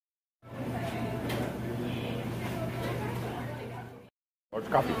Large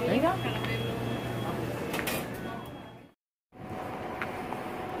coffee. There you go.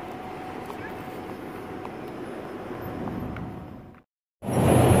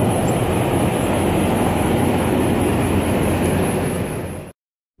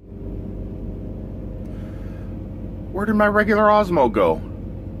 Where did my regular Osmo go?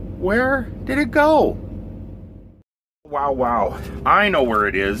 Where did it go? Wow. I know where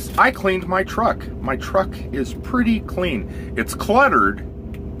it is. I cleaned my truck. My truck is pretty clean. It's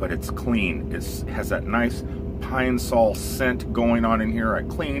cluttered, but it's clean. It has that nice pine sol scent going on in here. I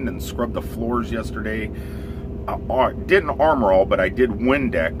cleaned and scrubbed the floors yesterday. Didn't Armor All, but I did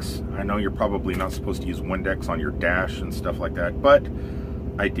Windex. I know you're probably not supposed to use Windex on your dash and stuff like that, but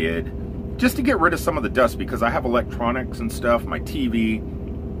I did. Just to get rid of some of the dust, because I have electronics and stuff, my TV,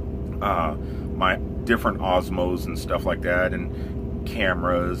 my different Osmos and stuff like that, and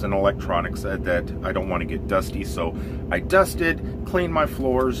cameras and electronics that I don't want to get dusty. So I dusted, cleaned my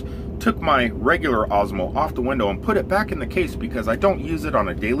floors, took my regular Osmo off the window and put it back in the case because I don't use it on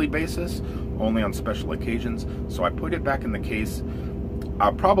a daily basis, only on special occasions. So I put it back in the case. I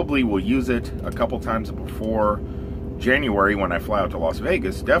probably will use it a couple times before January when I fly out to Las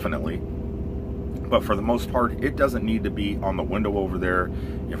Vegas, definitely. But for the most part, it doesn't need to be on the window over there.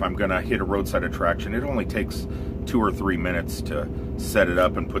 If I'm gonna hit a roadside attraction, it only takes 2 or 3 minutes to set it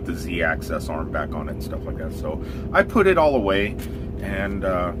up and put the Z-Access arm back on it and stuff like that. So I put it all away and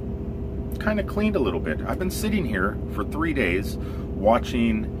kind of cleaned a little bit. I've been sitting here for 3 days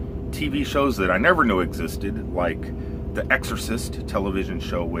watching TV shows that I never knew existed, like The Exorcist television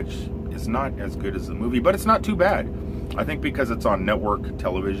show, which is not as good as the movie, but it's not too bad. I think because it's on network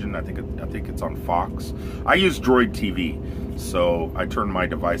television, I think it's on Fox. I use Droid TV, so I turn my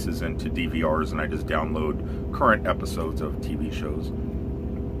devices into DVRs and I just download current episodes of TV shows.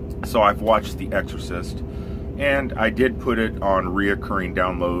 So I've watched The Exorcist, and I did put it on reoccurring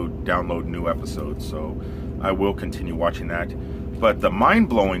download new episodes, so I will continue watching that. But the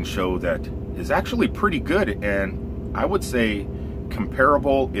mind-blowing show that is actually pretty good, and I would say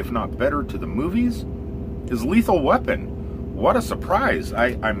comparable, if not better, to the movies, is Lethal Weapon. What a surprise.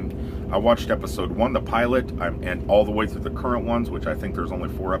 I watched episode 1, the pilot, and all the way through the current ones, which I think there's only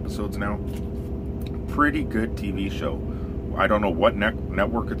 4 episodes now. Pretty good TV show. I don't know what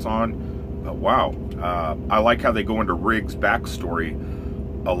network it's on, but wow. I like how they go into Riggs' backstory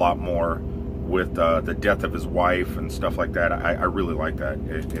a lot more with the death of his wife and stuff like that. I really like that.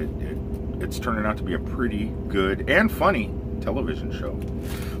 It's turning out to be a pretty good and funny television show.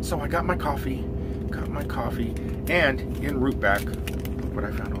 So I got my coffee, and en route back, look what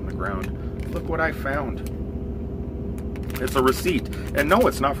I found on the ground. Look what I found. It's a receipt. And no,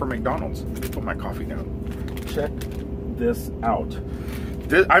 it's not for McDonald's. Let me put my coffee down. Check this out.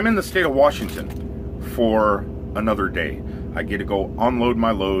 I'm in the state of Washington for another day. I get to go unload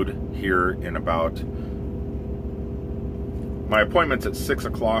my load here in about... My appointment's at 6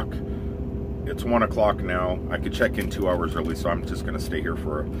 o'clock. It's 1 o'clock now. I could check in 2 hours early, so I'm just going to stay here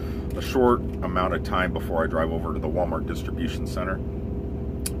for a short amount of time before I drive over to the Walmart distribution center.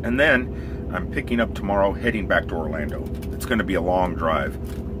 And then I'm picking up tomorrow, heading back to Orlando. It's going to be a long drive,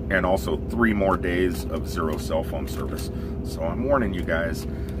 and also 3 more days of 0 cell phone service. So I'm warning you guys,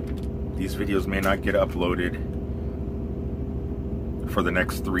 these videos may not get uploaded for the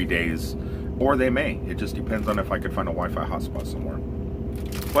next 3 days, or they may. It just depends on if I could find a Wi-Fi hotspot somewhere.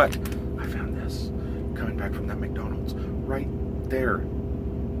 But I found this coming back from that McDonald's right there.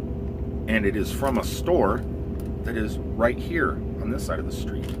 And it is from a store that is right here on this side of the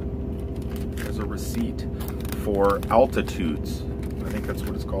street. There's a receipt for Altitudes. I think that's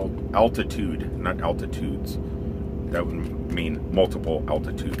what it's called. Altitude, not altitudes. That would mean multiple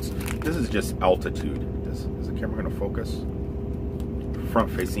altitudes. This is just Altitude. Is the camera going to focus?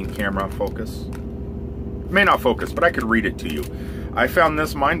 Front-facing camera focus. May not focus, but I could read it to you. I found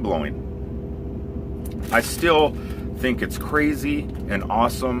this mind-blowing. I still think it's crazy and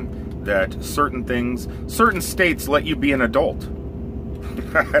awesome that certain states let you be an adult.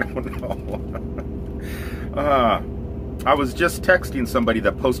 I don't know. I was just texting somebody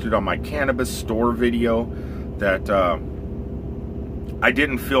that posted on my cannabis store video that I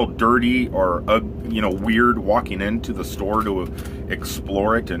didn't feel dirty or weird walking into the store to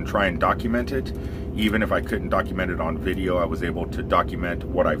explore it and try and document it. Even if I couldn't document it on video, I was able to document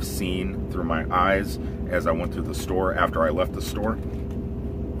what I've seen through my eyes as I went through the store after I left the store.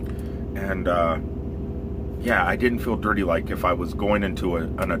 And yeah, I didn't feel dirty like if I was going into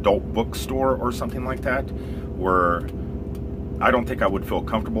an adult bookstore or something like that, where I don't think I would feel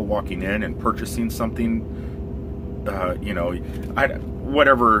comfortable walking in and purchasing something.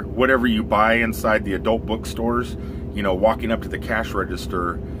 Whatever you buy inside the adult bookstores, you know, walking up to the cash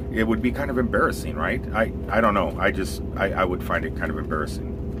register, it would be kind of embarrassing, right? I don't know. I would find it kind of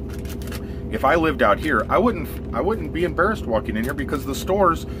embarrassing. If I lived out here, I wouldn't be embarrassed walking in here, because the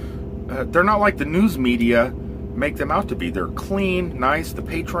stores, they're not like the news media make them out to be. They're clean, nice. The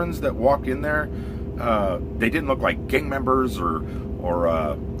patrons that walked in there, they didn't look like gang members or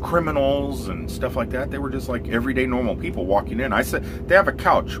criminals and stuff like that. They were just like everyday normal people walking in. I said, they have a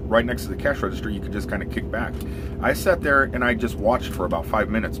couch right next to the cash register. You could just kind of kick back. I sat there and I just watched for about 5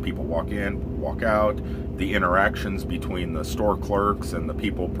 minutes. People walk in, walk out, the interactions between the store clerks and the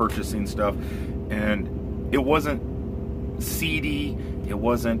people purchasing stuff. And it wasn't seedy. It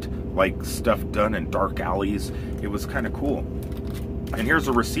wasn't like stuff done in dark alleys. It was kind of cool. And here's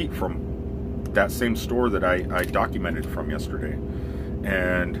a receipt from that same store that I documented from yesterday.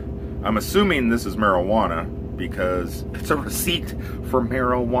 And I'm assuming this is marijuana, because it's a receipt for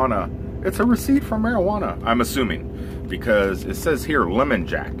marijuana. It's a receipt for marijuana, I'm assuming, because it says here Lemon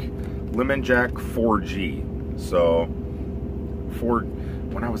Jack 4G. So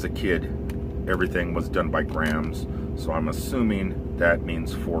when I was a kid, everything was done by grams, so I'm assuming that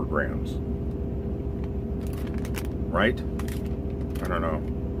means 4 grams, right? I don't know.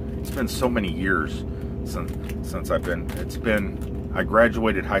 It's been so many years since I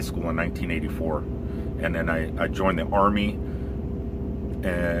graduated high school in 1984, and then I joined the Army,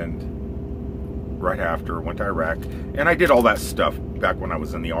 and right after went to Iraq, and I did all that stuff back when I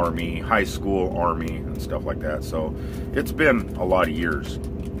was in the Army, high school, Army, and stuff like that. So it's been a lot of years,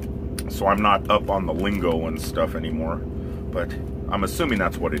 so I'm not up on the lingo and stuff anymore, but I'm assuming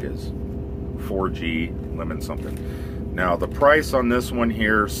that's what it is. 4G lemon something. Now the price on this one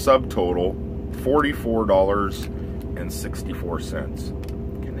here, subtotal,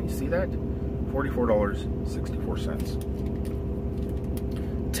 $44.64. Can you see that?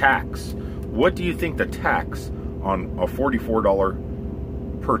 $44.64. Tax. What do you think the tax on a $44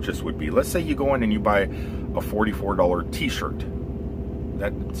 purchase would be? Let's say you go in and you buy a $44 t-shirt.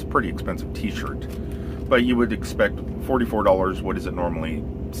 That's a pretty expensive t-shirt. But you would expect $44, what is it normally?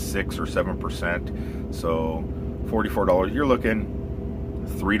 6 or 7%. So $44, you're looking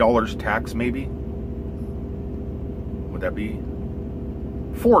 $3 tax maybe? Would that be?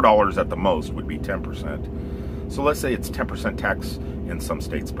 $4 at the most would be 10%. So let's say it's 10% tax in some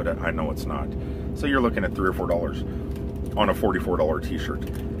states, but I know it's not. So you're looking at $3 or $4 on a $44 t-shirt.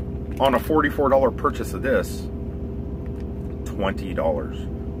 On a $44 purchase of this,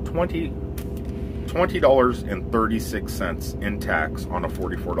 $20.36 in tax on a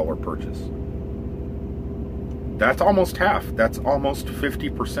 $44 purchase. That's almost half. That's almost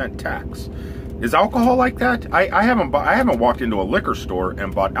 50% tax. Is alcohol like that? I haven't walked into a liquor store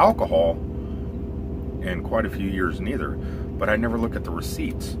and bought alcohol in quite a few years neither, but I never look at the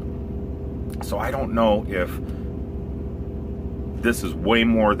receipts. So I don't know if this is way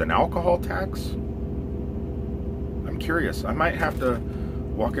more than alcohol tax. I'm curious. I might have to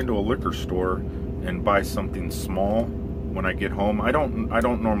walk into a liquor store and buy something small when I get home. I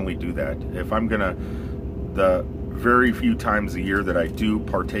don't normally do that. If I'm gonna, the very few times a year that I do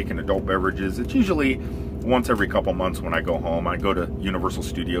partake in adult beverages, it's usually once every couple months when I go home. I go to Universal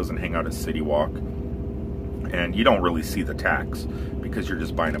Studios and hang out at City Walk, and you don't really see the tax because you're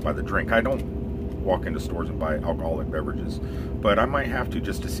just buying it by the drink. I don't walk into stores and buy alcoholic beverages, but I might have to,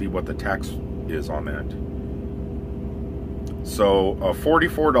 just to see what the tax is on that. So a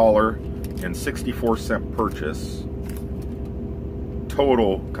 $44.64 purchase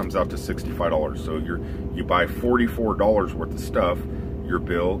total comes out to $65. So you buy $44 worth of stuff, your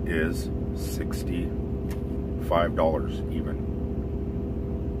bill is $65 even.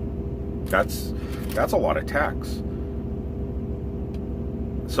 That's a lot of tax.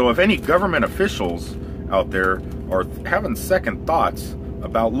 So if any government officials out there are having second thoughts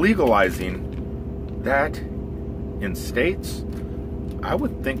about legalizing that in states, I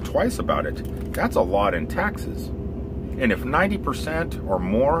would think twice about it. That's a lot in taxes. And if 90% or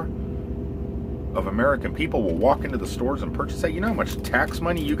more of American people will walk into the stores and purchase that, you know how much tax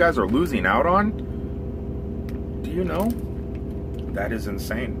money you guys are losing out on? Do you know? That is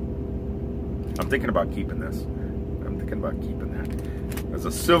insane. I'm thinking about keeping this. I'm thinking about keeping that as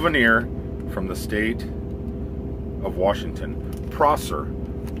a souvenir from the state of Washington. Prosser,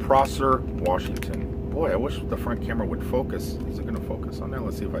 Washington. Boy, I wish the front camera would focus. Is it going to focus on that?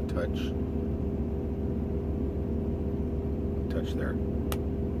 Let's see if I touch there.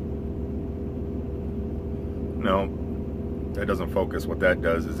 No, that doesn't focus. What that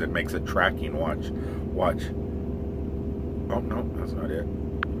does is it makes it tracking. Watch. Oh, no, that's not it.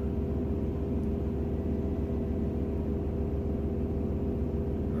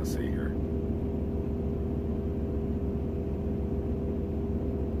 Let's see here.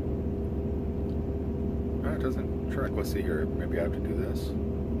 it doesn't track. Let's see here. Maybe I have to do this.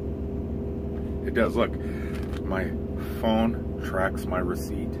 It does. Look, my phone tracks my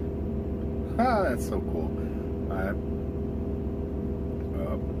receipt. Ah, that's so cool.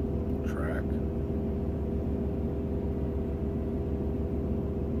 Track.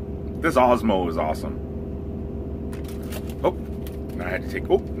 This Osmo is awesome. Oh, I had to take.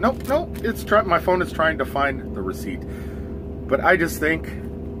 Oh, no. It's my phone is trying to find the receipt. But I just think,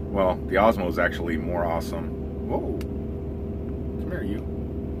 well, the Osmo is actually more awesome. Whoa. Come here, you.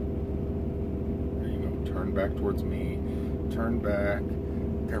 There you go. Turn back towards me. Turn back.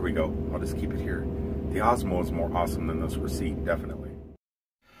 There we go. I'll just keep it here. The Osmo is more awesome than this receipt, definitely.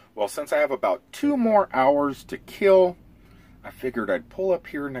 Well, since I have about 2 more hours to kill, I figured I'd pull up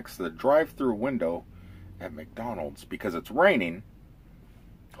here next to the drive-through window at McDonald's because it's raining.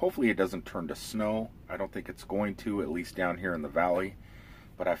 Hopefully it doesn't turn to snow. I don't think it's going to, at least down here in the valley.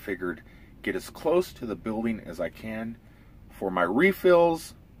 But I figured get as close to the building as I can for my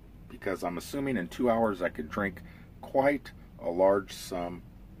refills, because I'm assuming in 2 hours I could drink quite a large sum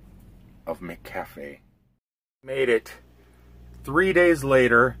of McCafe. Made it. 3 days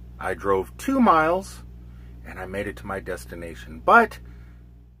later, I drove 2 miles and I made it to my destination, but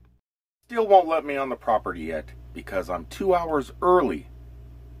still won't let me on the property yet because I'm 2 hours early.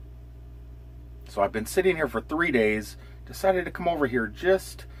 So I've been sitting here for 3 days, decided to come over here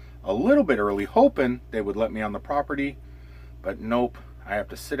just a little bit early, hoping they would let me on the property, but nope, I have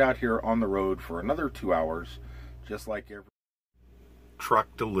to sit out here on the road for another 2 hours, just like every truck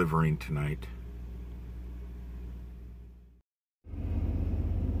delivering tonight.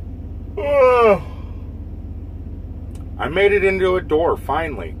 Oh, I made it into a door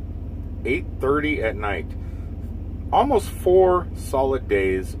finally. 8:30 at night. Almost 4 solid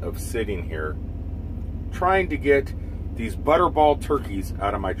days of sitting here trying to get these butterball turkeys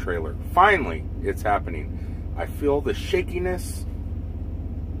out of my trailer. Finally, it's happening. I feel the shakiness.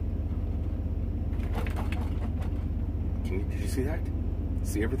 Did you see that?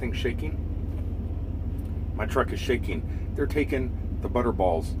 See everything shaking? My truck is shaking. They're taking the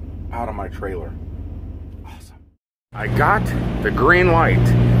butterballs out of my trailer. Awesome. I got the green light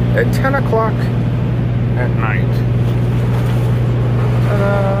at 10 o'clock at night.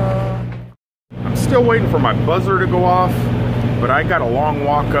 I'm still waiting for my buzzer to go off, but I got a long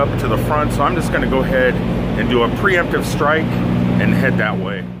walk up to the front, so I'm just going to go ahead and do a preemptive strike and head that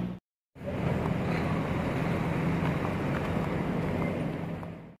way.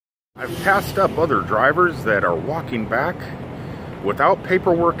 I've passed up other drivers that are walking back without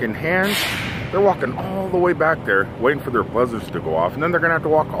paperwork in hand. They're walking all the way back there, waiting for their buzzers to go off, and then they're gonna have to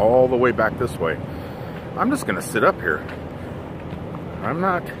walk all the way back this way. I'm just gonna sit up here. I'm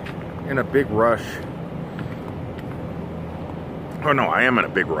not in a big rush. Oh no, I am in a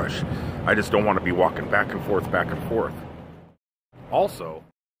big rush. I just don't want to be walking back and forth, back and forth. Also,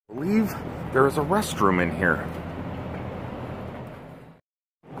 I believe there is a restroom in here.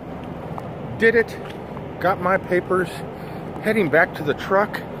 Did it, got my papers, heading back to the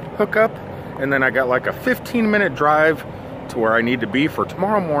truck, hook up, and then I got like a 15-minute drive to where I need to be for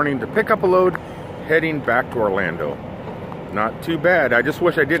tomorrow morning to pick up a load, heading back to Orlando. Not too bad. I just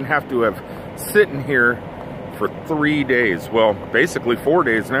wish I didn't have to have sitting here for 3 days. Well, basically 4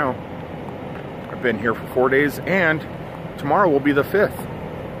 days now. I've been here for 4 days, and tomorrow will be the 5th.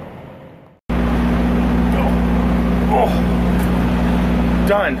 Oh.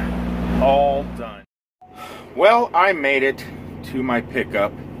 Done. All done. Well, I made it to my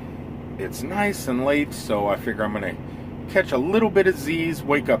pickup. It's nice and late, so I figure I'm gonna catch a little bit of Z's,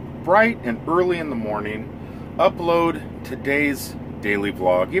 wake up bright and early in the morning, upload today's daily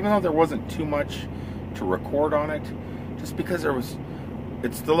vlog, even though there wasn't too much to record on it, just because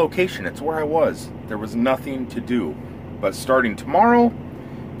it's the location, it's where I was. There was nothing to do. But starting tomorrow,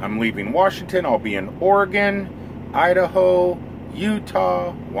 I'm leaving Washington. I'll be in Oregon, Idaho,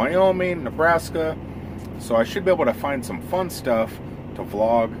 Utah, Wyoming, Nebraska, so I should be able to find some fun stuff to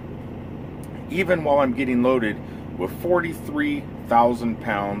vlog, even while I'm getting loaded with 43,000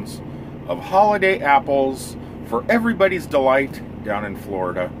 pounds of holiday apples for everybody's delight down in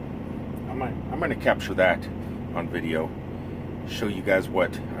Florida. I'm going to capture that on video, show you guys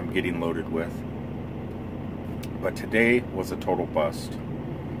what I'm getting loaded with. But today was a total bust.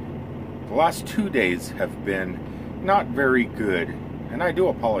 The last 2 days have been not very good, and I do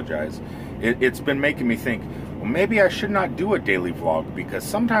apologize. It's been making me think, well, maybe I should not do a daily vlog because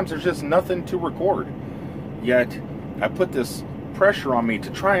sometimes there's just nothing to record. Yet I put this pressure on me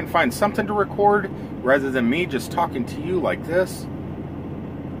to try and find something to record rather than me just talking to you like this.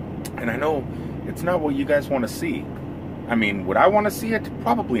 And I know it's not what you guys want to see. I mean, would I want to see it?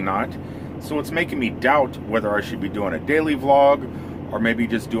 Probably not. So it's making me doubt whether I should be doing a daily vlog or maybe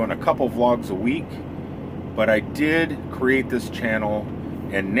just doing a couple vlogs a week. But I did create this channel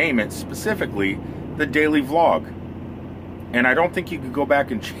and name it specifically The Daily Vlog. And I don't think you could go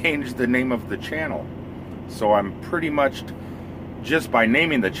back and change the name of the channel. So I'm pretty much, just by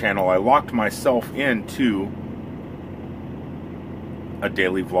naming the channel, I locked myself into a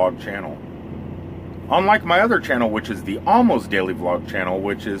daily vlog channel. Unlike my other channel, which is the Almost Daily Vlog channel,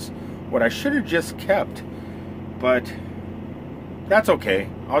 which is what I should have just kept. But that's okay.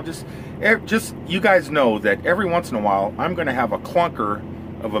 I'll just, you guys know that every once in a while, I'm going to have a clunker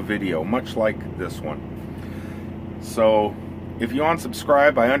of a video, much like this one. So, if you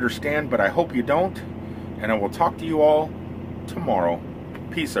unsubscribe, I understand, but I hope you don't. And I will talk to you all tomorrow.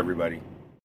 Peace, everybody.